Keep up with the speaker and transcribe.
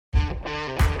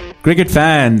Cricket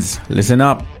fans, listen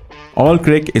up. All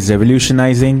Crick is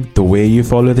revolutionizing the way you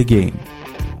follow the game.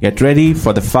 Get ready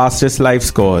for the fastest live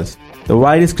scores, the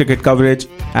widest cricket coverage,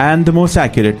 and the most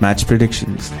accurate match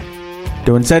predictions.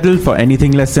 Don't settle for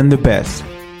anything less than the best.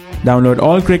 Download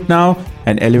All Crick now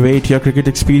and elevate your cricket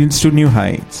experience to new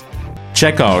heights.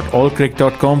 Check out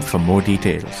allcrick.com for more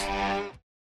details.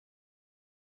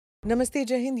 Namaste,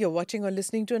 Jai Hind. You're watching or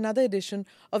listening to another edition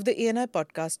of the ANI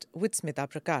podcast with Smita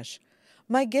Prakash.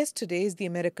 My guest today is the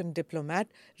American diplomat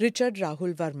Richard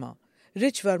Rahul Verma.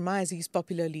 Rich Verma, as he's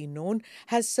popularly known,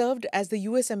 has served as the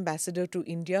U.S. ambassador to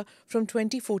India from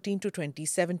 2014 to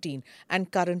 2017,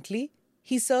 and currently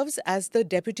he serves as the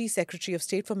Deputy Secretary of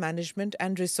State for Management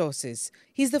and Resources.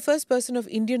 He's the first person of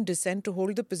Indian descent to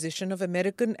hold the position of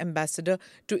American ambassador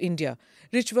to India.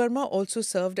 Rich Verma also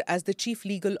served as the Chief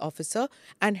Legal Officer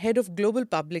and Head of Global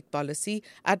Public Policy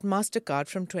at MasterCard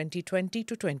from 2020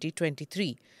 to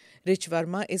 2023. Rich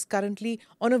Verma is currently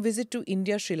on a visit to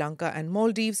India, Sri Lanka and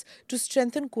Maldives to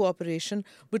strengthen cooperation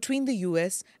between the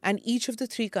U.S. and each of the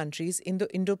three countries in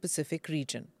the Indo-Pacific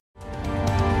region.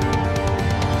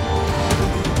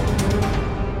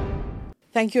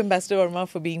 Thank you, Ambassador Verma,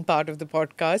 for being part of the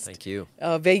podcast. Thank you.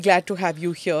 Very glad to have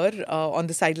you here on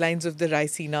the sidelines of the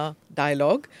Raisina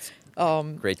dialogue.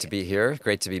 Great to be here.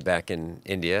 Great to be back in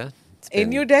India. In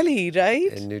New Delhi,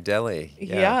 right? In New Delhi.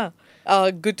 Yeah.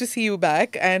 Good to see you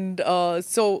back. And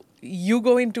so you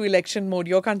go into election mode.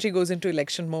 Your country goes into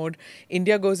election mode.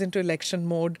 India goes into election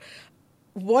mode.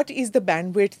 What is the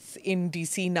bandwidth in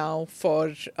D.C. now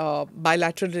for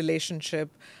bilateral relationship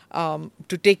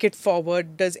to take it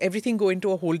forward? Does everything go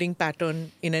into a holding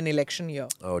pattern in an election year?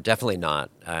 Oh, definitely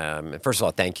not. First of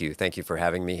all, thank you. Thank you for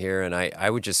having me here. And I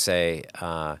would just say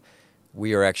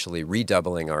we are actually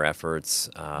redoubling our efforts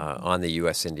on the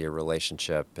U.S.-India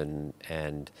relationship.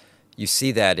 And you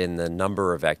see that in the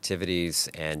number of activities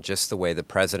and just the way the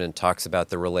president talks about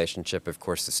the relationship. Of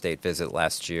course, the state visit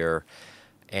last year.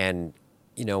 And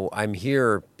you know, I'm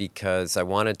here because I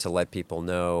wanted to let people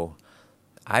know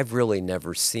I've really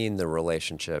never seen the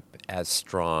relationship as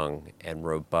strong and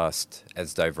robust,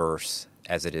 as diverse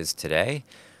as it is today.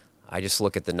 I just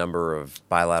look at the number of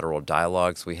bilateral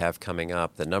dialogues we have coming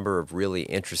up, the number of really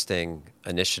interesting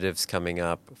initiatives coming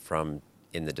up from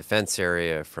in the defense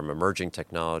area, from emerging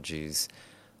technologies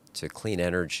to clean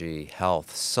energy,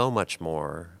 health, so much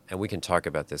more. And we can talk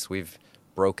about this. We've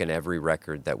broken every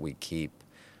record that we keep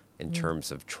in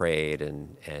terms of trade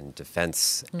and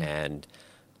defense and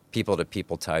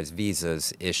people-to-people ties,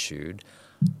 visas issued.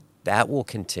 That will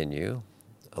continue,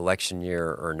 election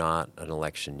year or not an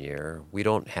election year. We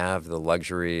don't have the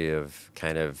luxury of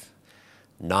kind of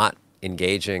not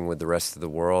engaging with the rest of the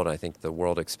world. I think the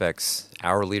world expects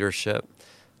our leadership,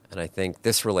 and I think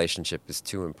this relationship is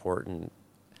too important.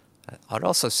 I'd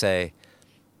also say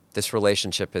this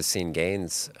relationship has seen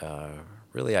gains.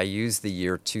 Really, I use the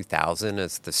year 2000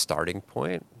 as the starting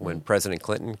point when President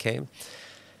Clinton came.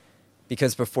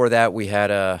 Because before that, we had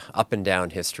a up and down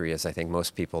history, as I think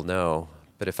most people know.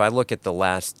 But if I look at the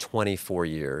last 24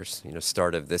 years,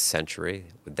 start of this century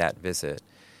with that visit,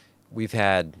 we've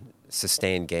had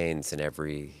sustained gains in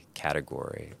every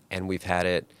category. And we've had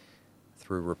it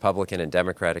through Republican and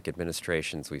Democratic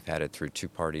administrations. We've had it through two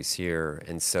parties here.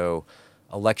 And so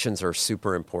elections are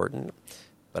super important.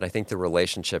 But I think the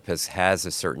relationship has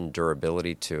a certain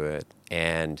durability to it,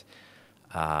 and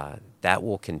that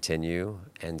will continue.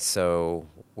 And so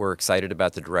we're excited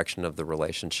about the direction of the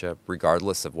relationship,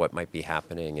 regardless of what might be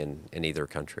happening in either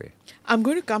country. I'm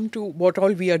going to come to what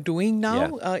all we are doing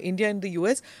now, India and the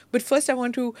U.S. But first, I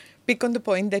want to pick on the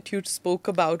point that you spoke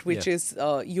about, which is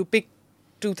you picked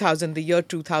 2000, the year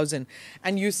 2000,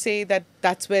 and you say that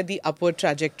that's where the upward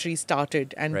trajectory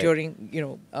started, and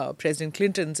during President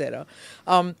Clinton's era.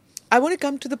 I want to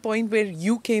come to the point where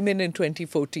you came in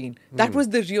 2014. That was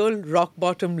the real rock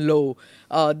bottom low.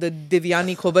 The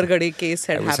Devyani Khobargade case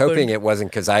had happened. I was hoping it wasn't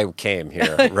because I came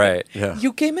here, right? Yeah.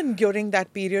 You came in during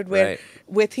that period where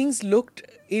things looked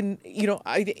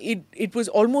it was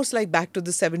almost like back to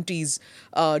the 70s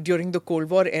during the Cold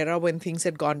War era when things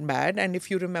had gone bad. And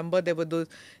if you remember, there were those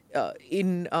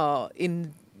in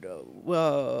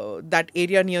that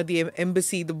area near the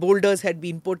embassy, the boulders had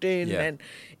been put in, and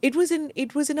it was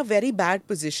in a very bad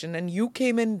position. And you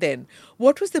came in then.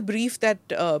 What was the brief that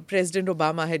President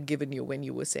Obama had given you when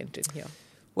you were sent in here?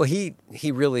 Well, he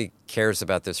really cares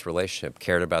about this relationship,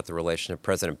 cared about the relationship.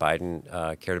 President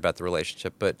Biden cared about the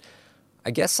relationship. But I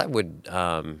guess I would,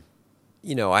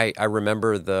 I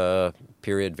remember the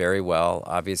period very well,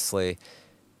 obviously.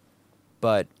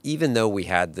 But even though we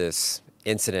had this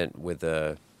incident with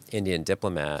the Indian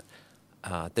diplomat,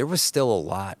 there was still a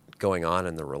lot going on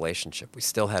in the relationship. We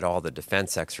still had all the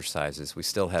defense exercises. We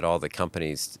still had all the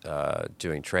companies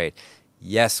doing trade.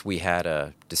 Yes, we had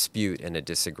a dispute and a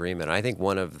disagreement. I think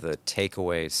one of the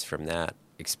takeaways from that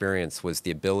experience was the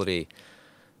ability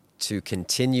to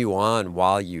continue on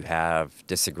while you have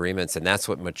disagreements, and that's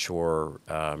what mature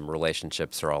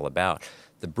relationships are all about.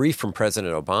 The brief from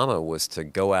President Obama was to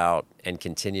go out and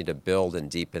continue to build and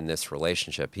deepen this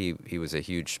relationship. He was a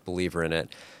huge believer in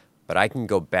it. But I can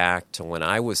go back to when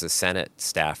I was a Senate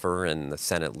staffer in the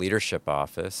Senate Leadership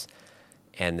Office,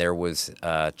 and there was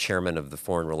a chairman of the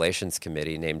Foreign Relations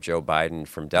Committee named Joe Biden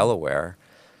from Delaware,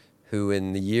 who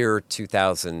in the year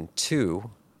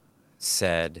 2002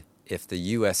 said, if the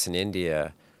U.S. and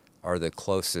India are the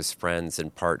closest friends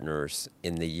and partners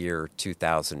in the year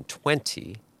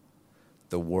 2020,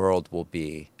 the world will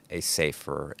be a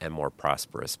safer and more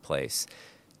prosperous place.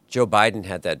 Joe Biden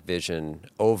had that vision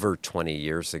over 20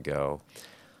 years ago.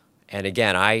 And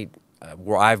again,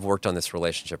 I've worked on this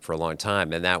relationship for a long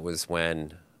time, and that was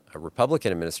when a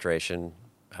Republican administration,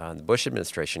 the Bush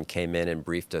administration, came in and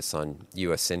briefed us on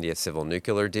U.S.-India civil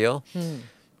nuclear deal.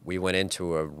 We went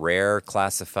into a rare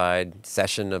classified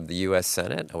session of the U.S.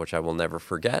 Senate, which I will never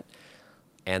forget.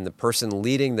 And the person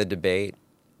leading the debate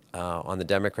on the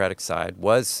Democratic side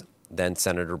was then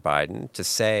Senator Biden, to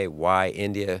say why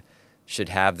India should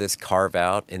have this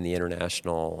carve-out in the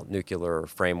international nuclear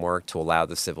framework to allow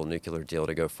the civil nuclear deal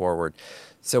to go forward.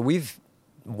 So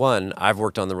I've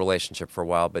worked on the relationship for a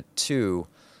while, but two,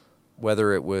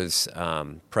 whether it was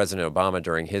President Obama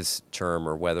during his term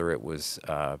or whether it was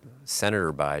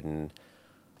Senator Biden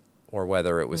or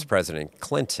whether it was President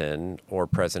Clinton or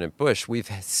President Bush,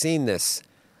 we've seen this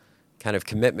kind of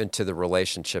commitment to the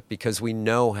relationship because we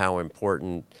know how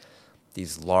important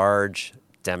these large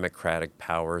democratic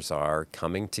powers are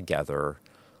coming together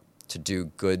to do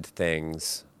good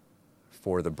things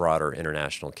for the broader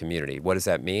international community. What does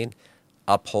that mean?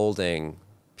 Upholding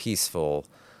peaceful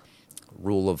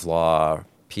rule of law,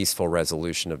 peaceful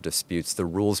resolution of disputes, the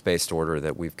rules-based order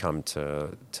that we've come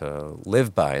to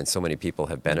live by and so many people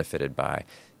have benefited by.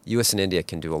 U.S. and India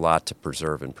can do a lot to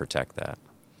preserve and protect that.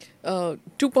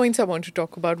 2 points I want to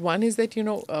talk about. One is that,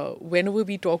 whenever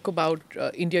we talk about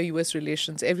India-U.S.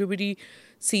 relations, everybody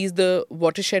sees the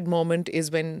watershed moment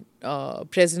is when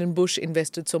President Bush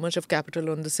invested so much of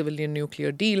capital on the civilian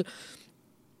nuclear deal.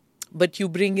 But you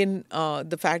bring in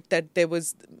the fact that there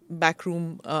was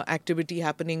backroom activity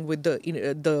happening with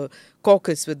the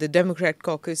caucus, with the Democrat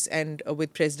caucus, and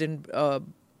with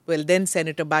then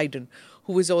Senator Biden,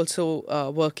 who was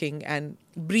also working and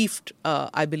briefed,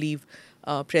 I believe,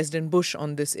 President Bush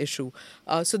on this issue.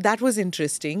 So that was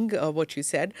interesting, what you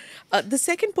said. The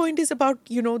second point is about,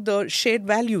 the shared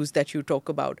values that you talk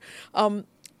about.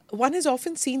 One has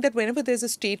often seen that whenever there's a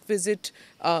state visit,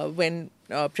 when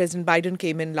President Biden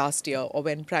came in last year or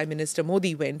when Prime Minister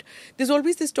Modi went, there's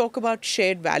always this talk about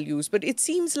shared values. But it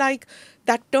seems like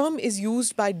that term is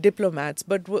used by diplomats,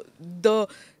 but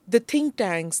the think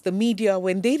tanks, the media,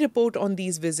 when they report on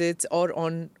these visits or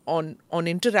on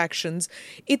interactions,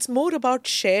 it's more about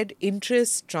shared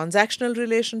interests, transactional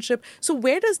relationship. So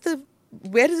where does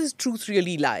this truth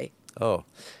really lie? Oh,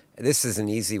 this is an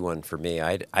easy one for me.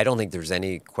 I don't think there's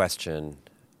any question,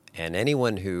 and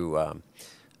anyone who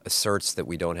asserts that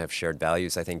we don't have shared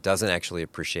values, I think, doesn't actually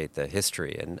appreciate the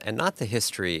history, and not the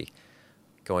history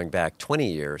going back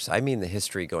 20 years. I mean the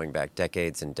history going back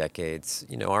decades and decades.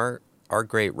 Our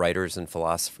great writers and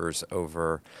philosophers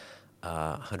over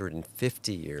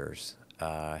 150 years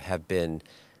have been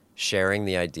sharing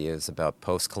the ideas about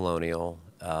post-colonial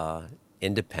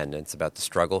independence, about the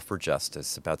struggle for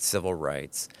justice, about civil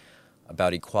rights,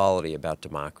 about equality, about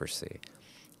democracy.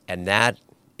 And that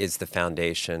is the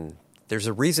foundation. There's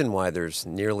a reason why there's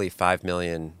nearly 5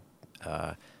 million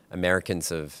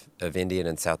Americans of Indian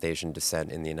and South Asian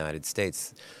descent in the United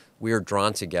States. We are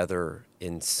drawn together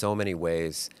in so many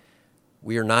ways.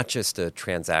 We are not just a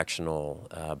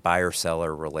transactional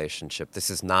buyer-seller relationship. This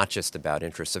is not just about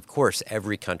interests. Of course,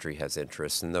 every country has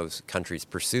interests, and those countries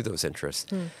pursue those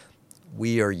interests.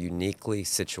 We are uniquely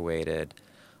situated.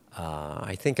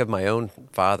 I think of my own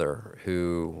father,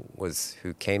 who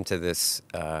came to the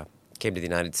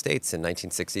United States in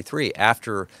 1963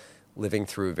 after living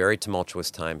through a very tumultuous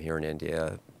time here in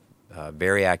India,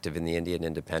 very active in the Indian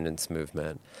independence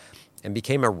movement, and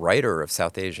became a writer of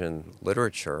South Asian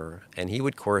literature. And he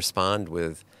would correspond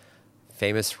with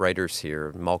famous writers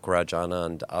here, Mulk-Raj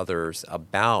Anand, others,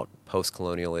 about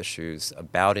post-colonial issues,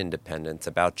 about independence,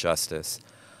 about justice.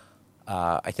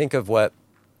 I think of what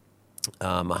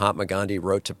Mahatma Gandhi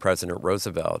wrote to President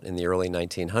Roosevelt in the early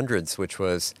 1900s, which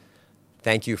was,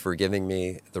 "Thank you for giving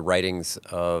me the writings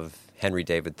of Henry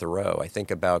David Thoreau. I think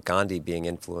about Gandhi being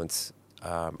influenced.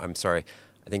 I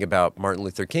think about Martin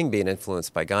Luther King being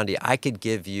influenced by Gandhi. I could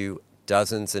give you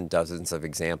dozens and dozens of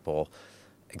examples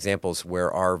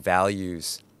where our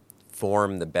values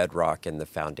form the bedrock and the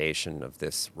foundation of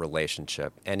this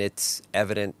relationship. And it's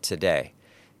evident today.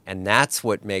 And that's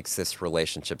what makes this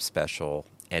relationship special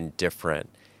and different.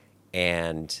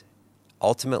 And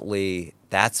ultimately,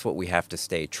 that's what we have to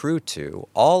stay true to.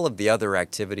 All of the other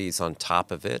activities on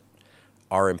top of it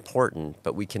are important,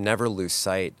 but we can never lose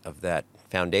sight of that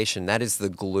foundation. That is the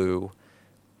glue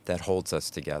that holds us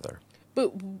together.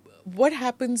 But what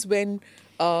happens when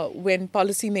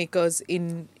policymakers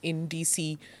in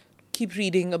D.C. keep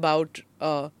reading about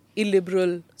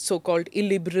so-called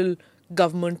illiberal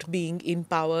government being in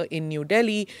power in New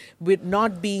Delhi, with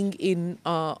not being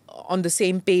on the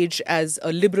same page as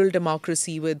a liberal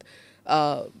democracy with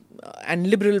and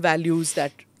liberal values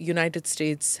that United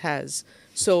States has?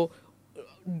 So,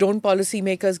 don't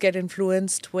policymakers get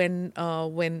influenced when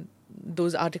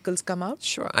those articles come out?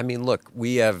 Sure. I mean, look,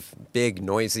 we have big,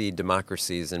 noisy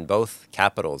democracies in both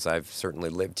capitals. I've certainly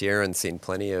lived here and seen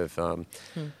plenty of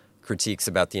critiques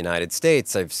about the United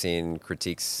States. I've seen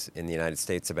critiques in the United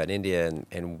States about India.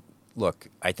 And look,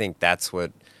 I think that's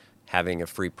what having a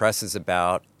free press is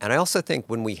about. And I also think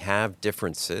when we have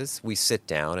differences, we sit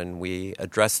down and we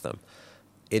address them.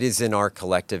 It is in our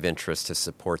collective interest to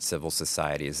support civil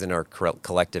society. It is in our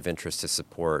collective interest to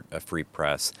support a free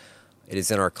press. It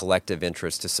is in our collective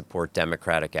interest to support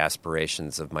democratic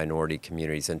aspirations of minority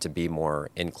communities and to be more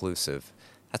inclusive.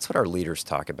 That's what our leaders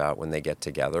talk about when they get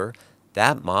together.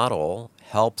 That model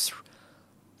helps,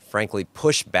 frankly,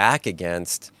 push back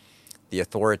against the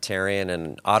authoritarian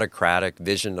and autocratic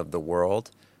vision of the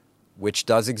world, which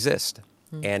does exist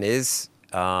and is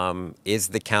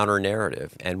the counter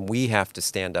narrative, and we have to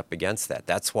stand up against that.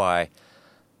 That's why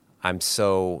I'm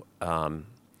so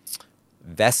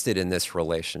vested in this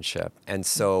relationship and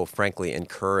so, frankly,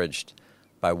 encouraged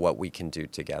by what we can do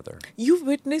together. You've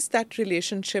witnessed that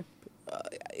relationship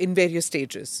in various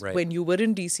stages. Right. When you were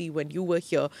in D.C., when you were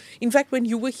here. In fact, when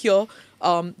you were here,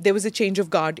 there was a change of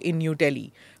guard in New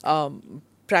Delhi.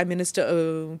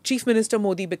 Chief Minister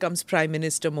Modi becomes Prime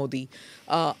Minister Modi,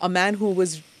 a man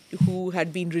who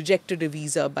had been rejected a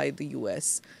visa by the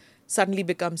U.S. suddenly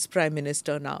becomes Prime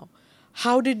Minister now.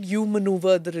 How did you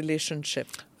maneuver the relationship?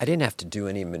 I didn't have to do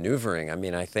any maneuvering. I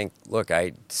mean, I think, look,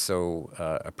 I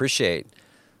appreciate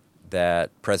that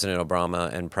President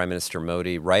Obama and Prime Minister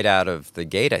Modi, right out of the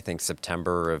gate, I think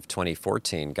September of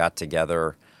 2014, got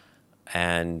together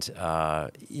and,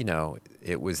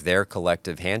 it was their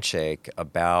collective handshake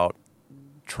about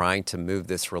trying to move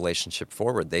this relationship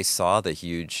forward. They saw the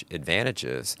huge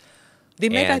advantages. They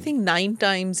met, I think, 9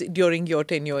 times during your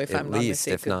tenure, if I'm not mistaken. At least,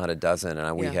 if not a dozen.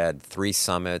 And we had 3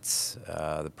 summits.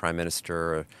 The Prime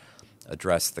Minister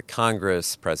addressed the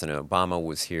Congress. President Obama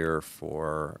was here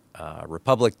for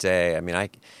Republic Day. I mean,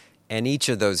 and each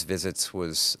of those visits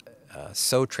was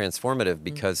so transformative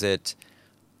because it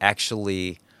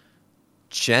actually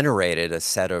generated a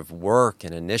set of work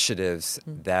and initiatives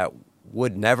that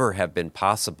would never have been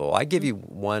possible. I give you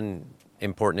one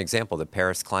important example, the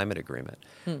Paris Climate Agreement,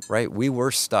 right? We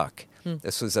were stuck.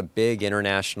 This was a big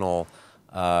international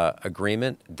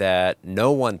agreement that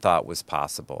no one thought was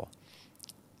possible.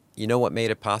 You know what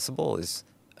made it possible is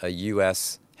a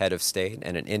U.S. head of state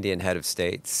and an Indian head of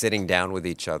state sitting down with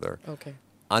each other,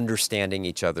 understanding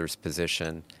each other's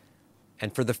position.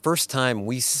 And for the first time,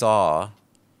 we saw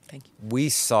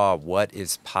what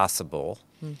is possible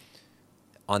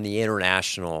on the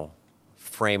international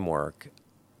framework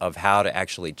of how to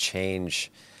actually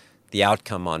change the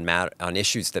outcome on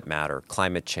issues that matter.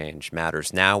 Climate change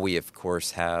matters. Now we, of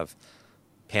course, have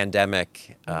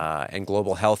pandemic and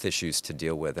global health issues to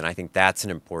deal with, and I think that's an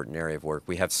important area of work.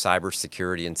 We have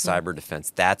cybersecurity and cyber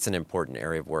defense. That's an important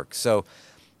area of work. So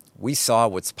we saw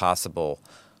what's possible,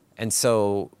 and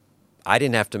so I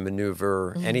didn't have to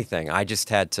maneuver anything. I just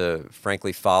had to,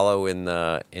 frankly, follow in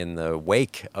the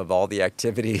wake of all the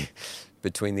activity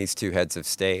between these 2 heads of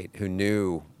state who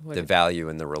knew the value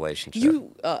in the relationship.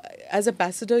 You, as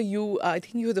ambassador, I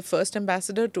think you were the first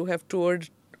ambassador to have toured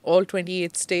all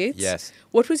 28 states. Yes.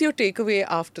 What was your takeaway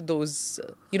after those?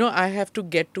 I have to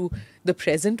get to the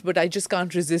present, but I just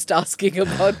can't resist asking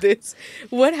about this.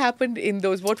 What happened in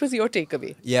those? What was your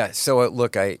takeaway? Yeah, so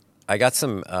look, I got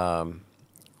some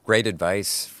great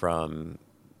advice from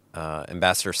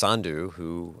Ambassador Sandhu,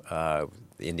 who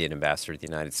the Indian ambassador to the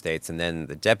United States, and then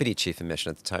the deputy chief of mission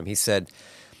at the time. He said,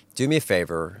 do me a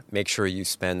favor, make sure you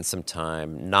spend some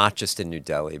time, not just in New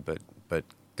Delhi, but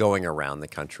going around the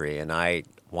country. And I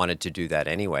wanted to do that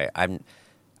anyway. I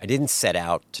didn't set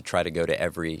out to try to go to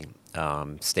every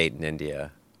state in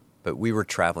India, but we were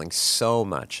traveling so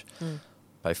much.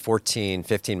 By 14,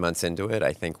 15 months into it,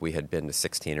 I think we had been to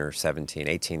 16 or 17,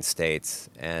 18 states.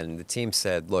 And the team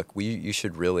said, look, you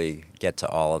should really get to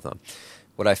all of them.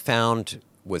 What I found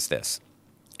was this: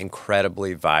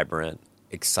 incredibly vibrant,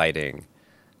 exciting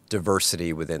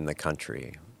diversity within the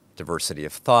country. Diversity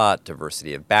of thought,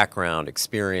 diversity of background,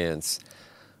 experience,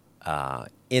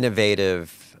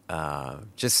 innovative,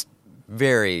 just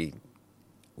very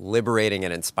liberating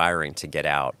and inspiring to get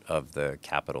out of the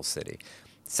capital city.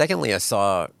 Secondly, I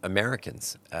saw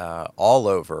Americans all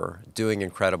over doing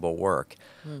incredible work.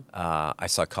 I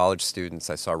saw college students,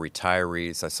 I saw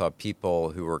retirees, I saw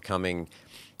people who were coming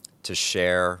to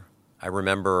share. I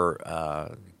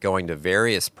remember going to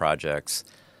various projects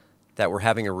that were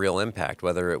having a real impact,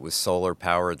 whether it was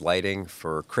solar-powered lighting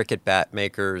for cricket bat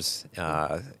makers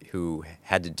who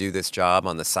had to do this job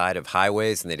on the side of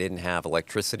highways and they didn't have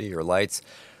electricity or lights,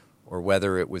 or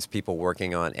whether it was people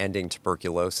working on ending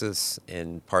tuberculosis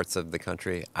in parts of the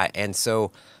country. And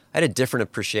so I had a different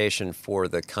appreciation for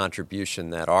the contribution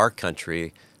that our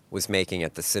country was making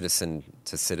at the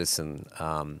citizen-to-citizen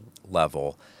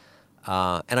level.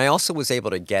 And I also was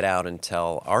able to get out and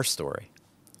tell our story.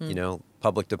 You know,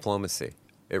 public diplomacy.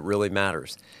 It really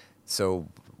matters. So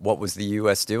what was the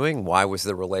U.S. doing? Why was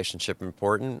the relationship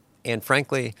important? And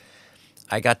frankly,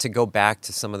 I got to go back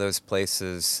to some of those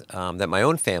places that my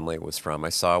own family was from. I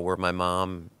saw where my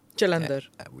mom... Jalandhar.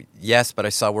 Yes, but I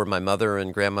saw where my mother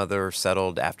and grandmother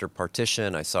settled after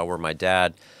partition. I saw where my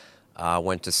dad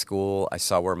went to school. I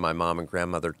saw where my mom and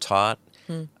grandmother taught.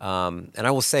 And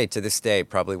I will say, to this day,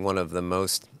 probably one of the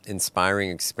most inspiring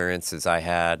experiences I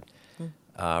had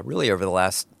really over the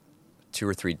last 2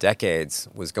 or 3 decades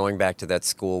was going back to that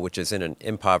school, which is in an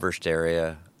impoverished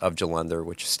area of Jalandhar,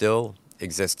 which still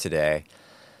exists today.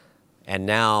 And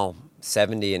now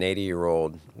 70 and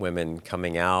 80-year-old women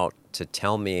coming out to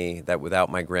tell me that without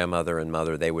my grandmother and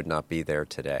mother, they would not be there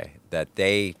today, that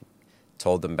they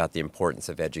told them about the importance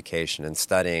of education and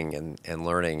studying and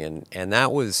learning. And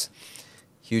that was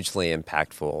hugely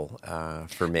impactful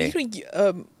for me.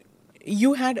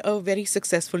 You had a very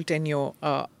successful tenure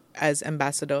as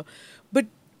ambassador, but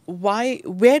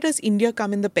where does India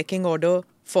come in the pecking order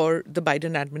for the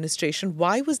Biden administration?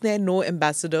 Why was there no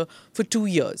ambassador for 2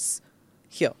 years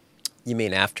here? You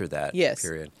mean after that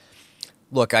period?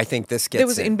 Look, I think this gets... There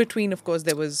was in between, of course,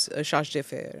 there was Shah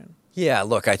Fair. Yeah,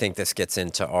 look, I think this gets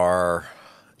into our,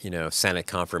 Senate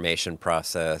confirmation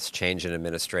process, change in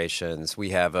administrations. We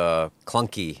have a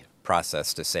clunky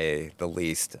process, to say the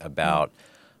least, about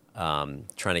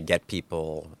trying to get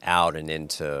people out and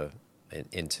into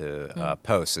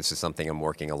posts. This is something I'm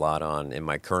working a lot on in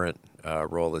my current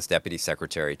role as deputy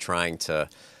secretary, trying to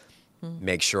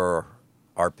make sure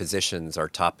our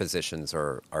top positions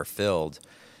are filled.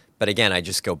 But again, I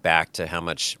just go back to how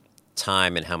much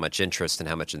time and how much interest and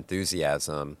how much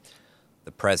enthusiasm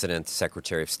the president, the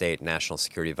secretary of state, national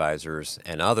security advisors,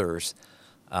 and others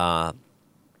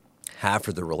have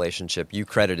for the relationship. You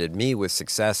credited me with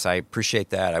success. I appreciate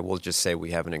that. I will just say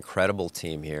we have an incredible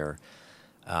team here,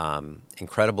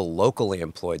 incredible locally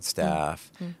employed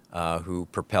staff who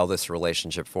propel this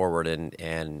relationship forward.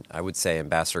 And I would say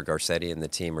Ambassador Garcetti and the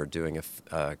team are doing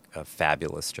a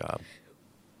fabulous job.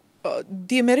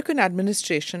 The American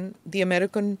administration, the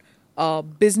American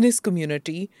business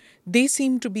community, they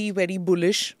seem to be very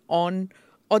bullish on,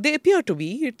 or they appear to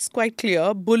be, it's quite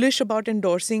clear, bullish about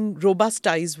endorsing robust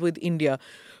ties with India.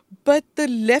 But the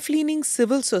left-leaning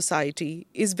civil society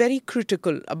is very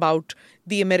critical about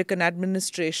the American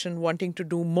administration wanting to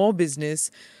do more business,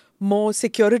 more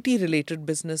security-related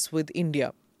business with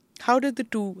India. How do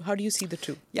you see the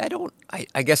two? Yeah,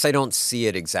 I guess I don't see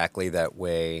it exactly that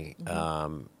way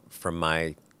from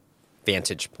my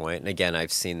vantage point. And again,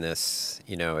 I've seen this,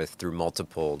 through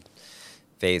multiple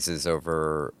phases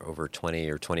over 20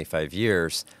 or 25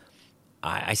 years.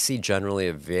 I see generally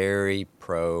a very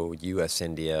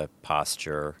pro-U.S.-India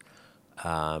posture.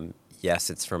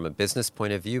 Yes, it's from a business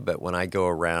point of view, but when I go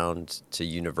around to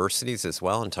universities as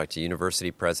well and talk to university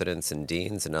presidents and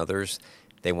deans and others,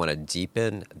 they want to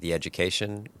deepen the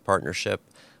education partnership.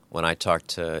 When I talk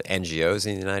to NGOs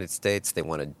in the United States, they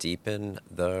want to deepen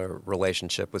the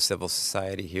relationship with civil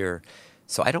society here.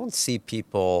 So I don't see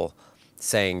people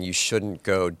saying you shouldn't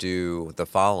go do the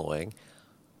following.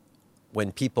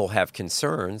 When people have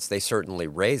concerns, they certainly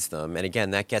raise them. And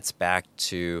again, that gets back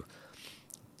to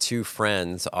two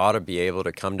friends ought to be able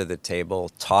to come to the table,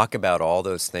 talk about all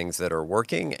those things that are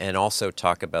working, and also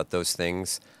talk about those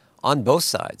things on both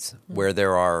sides where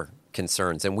there are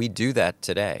concerns. And we do that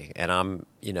today. And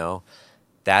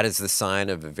that is the sign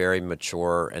of a very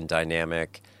mature and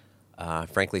dynamic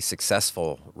frankly,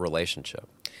 successful relationship.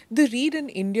 The read in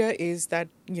India is that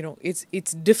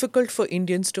it's difficult for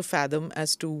Indians to fathom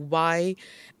as to why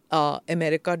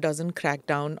America doesn't crack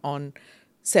down on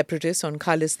separatists, on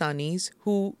Khalistanis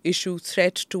who issue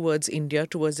threat towards India,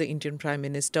 towards the Indian Prime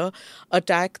Minister,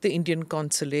 attack the Indian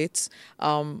consulates,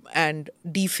 and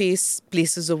deface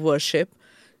places of worship.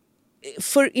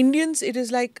 For Indians, it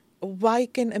is like, why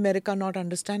can America not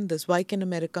understand this? Why can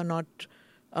America not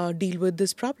deal with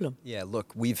this problem? Yeah,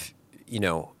 look, we've,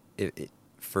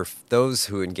 for those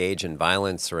who engage in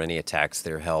violence or any attacks,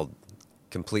 they're held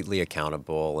completely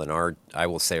accountable. And I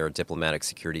will say our diplomatic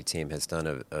security team has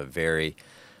done a very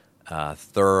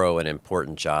thorough and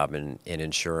important job in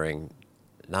ensuring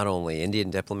not only Indian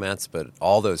diplomats, but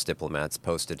all those diplomats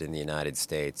posted in the United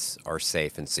States are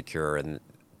safe and secure. And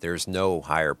there's no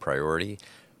higher priority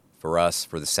for us,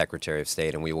 for the Secretary of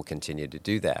State, and we will continue to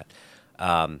do that.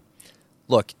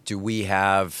 Look, do we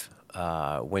have,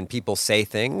 when people say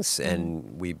things,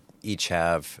 and we each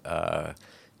have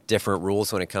different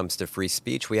rules when it comes to free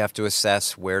speech, we have to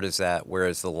assess where is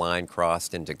the line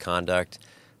crossed into conduct.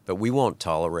 But we won't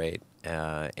tolerate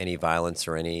any violence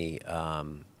or any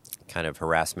kind of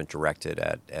harassment directed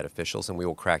at officials, and we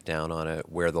will crack down on it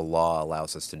where the law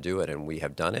allows us to do it, and we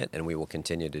have done it, and we will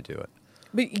continue to do it.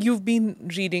 But you've been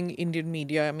reading Indian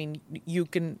media. I mean,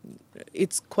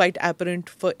 it's quite apparent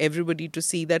for everybody to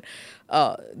see that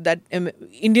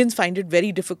Indians find it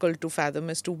very difficult to fathom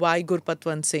as to why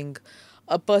Gurpatwant Singh,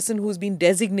 a person who's been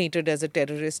designated as a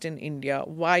terrorist in India,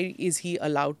 why is he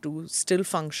allowed to still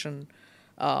function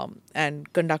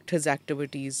and conduct his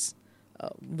activities,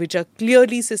 which are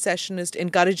clearly secessionist,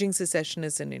 encouraging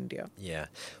secessionists in India? Yeah.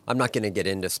 I'm not going to get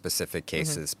into specific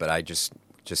cases, but I just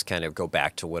kind of go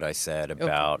back to what I said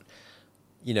about,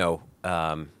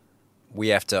 we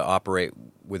have to operate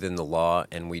within the law,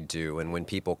 and we do. And when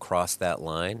people cross that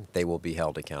line, they will be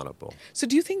held accountable. So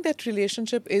do you think that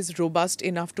relationship is robust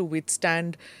enough to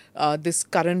withstand this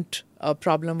current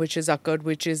problem which has occurred,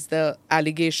 which is the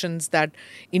allegations that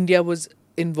India was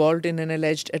involved in an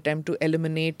alleged attempt to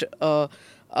eliminate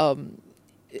an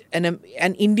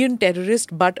Indian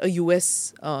terrorist but a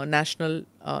U.S. national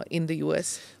in the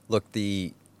U.S.? Look,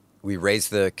 we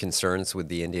raised the concerns with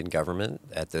the Indian government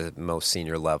at the most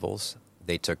senior levels.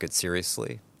 They took it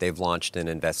seriously. They've launched an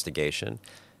investigation,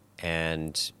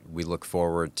 and we look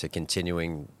forward to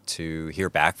continuing to hear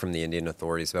back from the Indian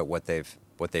authorities about what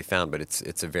they found. But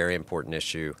it's a very important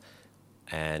issue,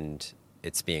 and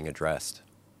it's being addressed.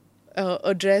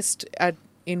 Addressed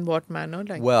in what manner?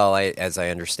 Well, as I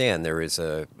understand, there is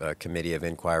a committee of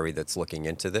inquiry that's looking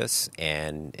into this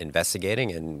and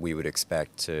investigating, and we would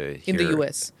expect to hear... In the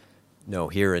U.S.? No,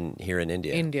 here in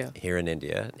India. India. Here in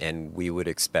India, and we would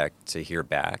expect to hear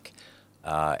back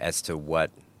as to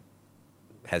what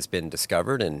has been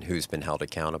discovered and who's been held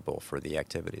accountable for the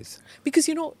activities. Because,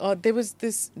 there was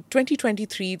this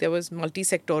 2023, there was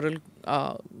multi-sectoral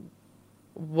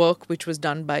work which was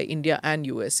done by India and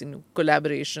US in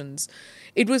collaborations.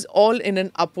 It was all in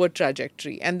an upward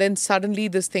trajectory. And then suddenly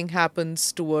this thing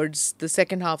happens towards the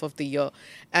second half of the year.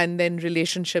 And then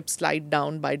relationships slide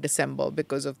down by December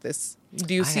because of this.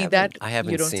 Do you see that? I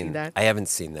haven't You don't seen see that? I haven't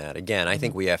seen that. Again, I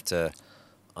think we have to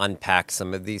unpack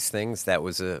some of these things.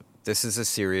 This is a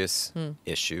serious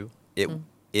issue. It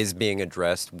is being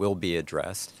addressed, will be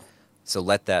addressed. So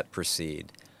let that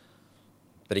proceed.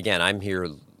 But again, I'm here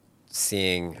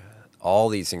seeing all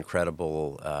these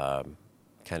incredible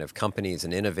kind of companies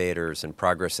and innovators and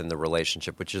progress in the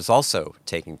relationship, which is also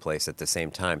taking place at the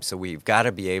same time. So we've got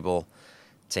to be able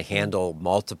to handle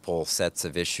multiple sets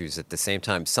of issues at the same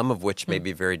time, some of which may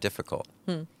be very difficult.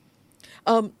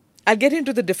 I'll get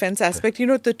into the defense aspect.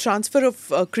 The transfer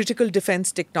of critical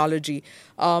defense technology.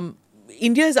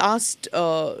 India has asked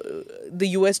the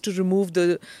U.S. to remove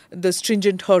the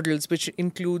stringent hurdles, which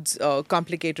includes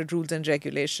complicated rules and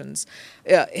regulations.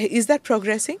 Is that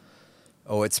progressing?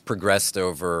 Oh, it's progressed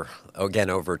over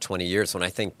 20 years. When I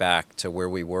think back to where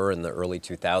we were in the early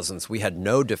 2000s, we had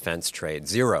no defense trade,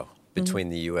 zero, between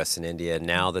the U.S. and India.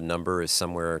 Now the number is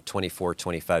somewhere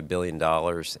 $25 billion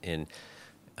in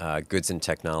goods and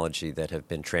technology that have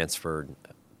been transferred.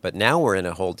 But now we're in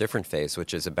a whole different phase,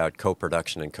 which is about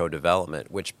co-production and co-development,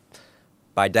 which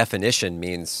by definition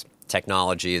means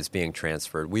technology is being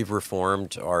transferred. We've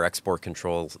reformed our export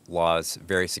control laws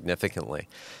very significantly.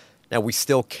 Now, we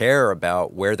still care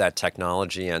about where that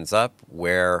technology ends up,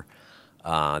 where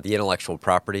the intellectual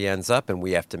property ends up, and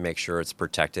we have to make sure it's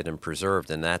protected and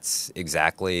preserved. And that's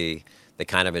exactly the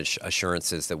kind of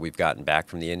assurances that we've gotten back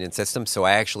from the Indian system. So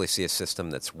I actually see a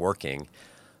system that's working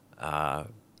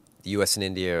The U.S. and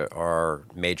India are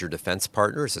major defense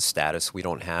partners, a status we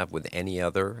don't have with any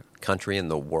other country in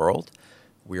the world.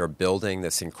 We are building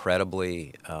this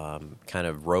incredibly kind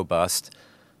of robust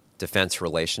defense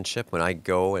relationship. When I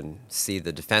go and see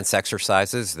the defense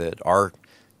exercises that our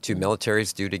two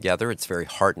militaries do together, it's very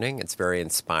heartening, it's very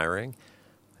inspiring,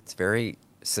 it's very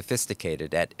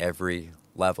sophisticated at every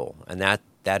level. And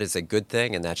that is a good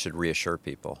thing, and that should reassure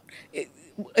people.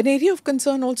 An area of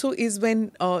concern also is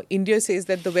when India says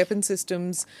that the weapon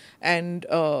systems and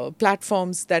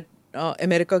platforms that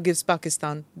America gives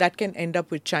Pakistan, that can end up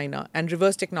with China, and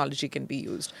reverse technology can be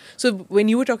used. So when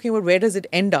you were talking about where does it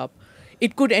end up,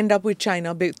 it could end up with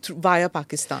China via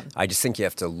Pakistan. I just think you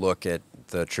have to look at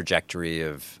the trajectory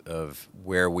of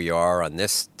where we are on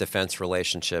this defense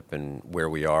relationship and where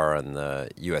we are on the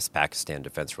U.S.-Pakistan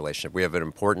defense relationship. We have an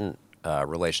important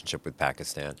relationship with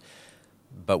Pakistan,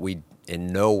 but we in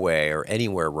no way are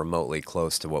anywhere remotely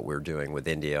close to what we're doing with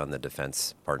India on the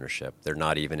defense partnership. They're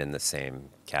not even in the same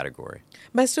category.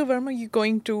 Mr. Verma, you're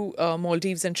going to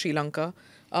Maldives and Sri Lanka.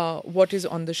 What is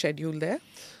on the schedule there?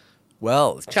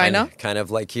 Well, China? Kind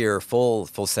of like here, full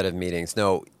set of meetings.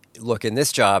 No, look, in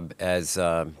this job as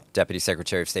Deputy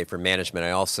Secretary of State for Management,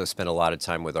 I also spend a lot of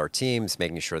time with our teams,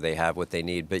 making sure they have what they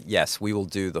need. But yes, we will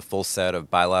do the full set of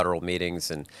bilateral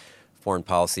meetings and foreign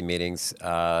policy meetings.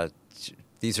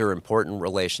 These are important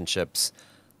relationships,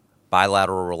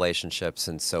 bilateral relationships,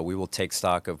 and so we will take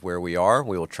stock of where we are.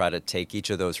 We will try to take each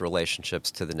of those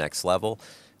relationships to the next level.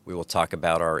 We will talk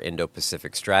about our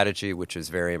Indo-Pacific strategy, which is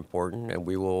very important, and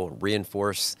we will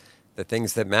reinforce the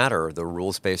things that matter, the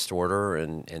rules-based order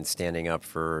and standing up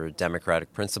for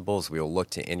democratic principles. We will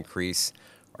look to increase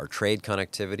our trade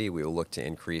connectivity. We will look to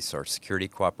increase our security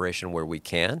cooperation where we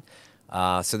can.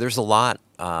 So there's a lot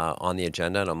on the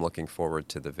agenda, and I'm looking forward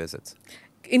to the visits.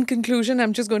 In conclusion,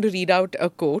 I'm just going to read out a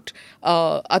quote.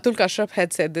 Atul Kashyap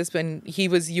had said this when he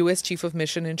was U.S. Chief of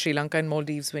Mission in Sri Lanka and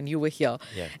Maldives when you were here.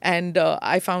 Yeah. And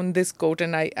I found this quote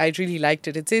and I really liked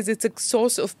it. It says, "It's a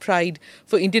source of pride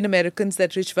for Indian Americans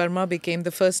that Rich Verma became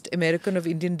the first American of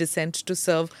Indian descent to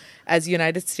serve as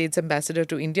United States Ambassador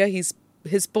to India.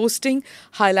 His posting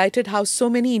highlighted how so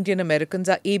many Indian Americans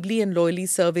are ably and loyally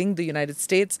serving the United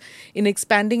States in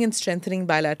expanding and strengthening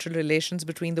bilateral relations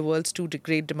between the world's two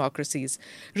great democracies.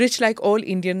 Rich, like all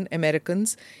Indian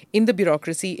Americans in the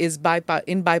bureaucracy, is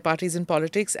in bipartisan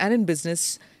politics and in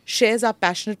business, shares our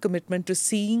passionate commitment to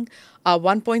seeing our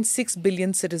 1.6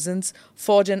 billion citizens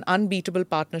forge an unbeatable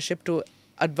partnership to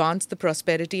advance the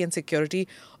prosperity and security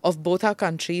of both our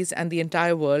countries and the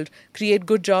entire world, create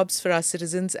good jobs for our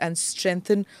citizens, and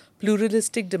strengthen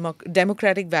pluralistic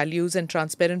democratic values and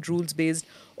transparent rules-based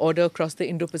order across the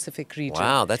Indo-Pacific region."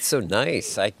 Wow, that's so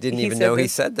nice. I didn't even know he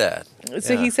said that.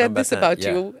 So he said this about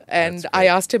you, and I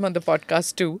asked him on the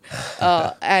podcast too.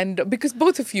 And because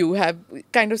both of you have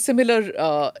kind of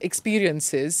similar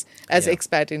experiences as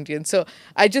expat Indians. So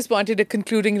I just wanted a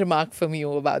concluding remark from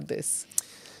you about this.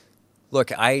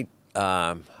 Look, I've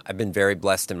been very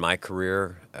blessed in my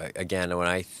career. Again, when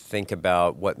I think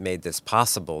about what made this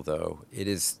possible, though, it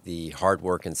is the hard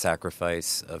work and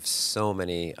sacrifice of so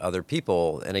many other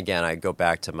people. And again, I go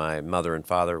back to my mother and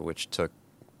father, which took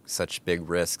such big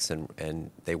risks,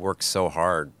 and they worked so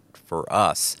hard for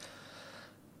us.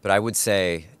 But I would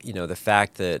say, the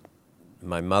fact that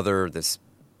my mother, this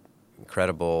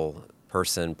incredible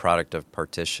person, product of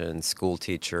partition, school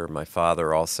teacher, my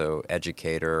father also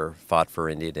educator, fought for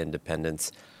Indian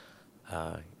independence,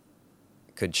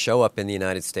 could show up in the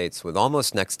United States with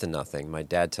almost next to nothing. My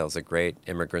dad tells a great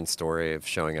immigrant story of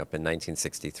showing up in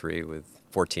 1963 with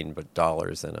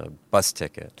 $14 and a bus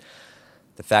ticket.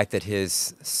 The fact that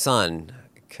his son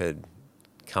could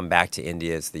come back to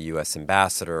India as the U.S.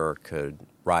 ambassador, could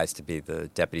rise to be the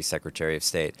Deputy Secretary of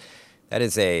State, that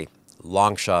is a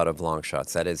long shot of long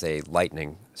shots. That is a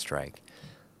lightning strike.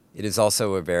 It is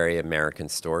also a very American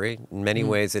story. In many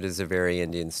ways, it is a very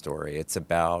Indian story. It's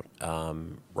about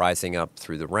rising up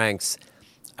through the ranks.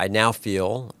 I now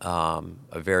feel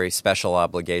a very special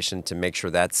obligation to make sure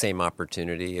that same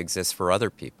opportunity exists for other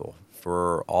people,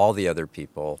 for all the other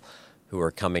people who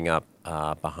are coming up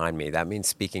behind me. That means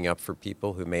speaking up for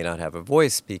people who may not have a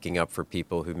voice, speaking up for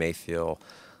people who may feel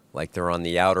like they're on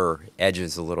the outer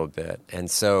edges a little bit. And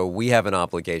so we have an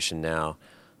obligation now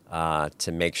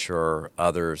to make sure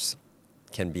others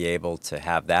can be able to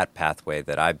have that pathway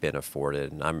that I've been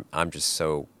afforded. And I'm just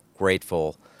so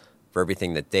grateful for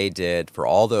everything that they did, for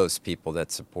all those people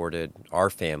that supported our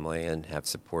family and have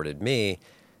supported me.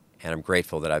 And I'm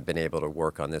grateful that I've been able to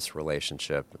work on this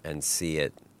relationship and see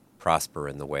it prosper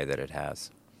in the way that it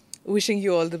has. Wishing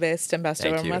you all the best,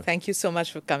 Ambassador Thank Verma. you. Thank you so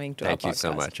much for coming to our podcast. Thank you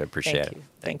so much. I appreciate it.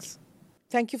 Thanks.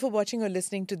 Thank you for watching or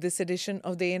listening to this edition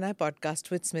of the ANI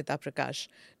podcast with Smita Prakash.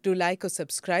 Do like or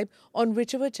subscribe on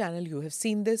whichever channel you have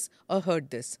seen this or heard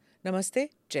this. Namaste,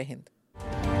 Jai Hind.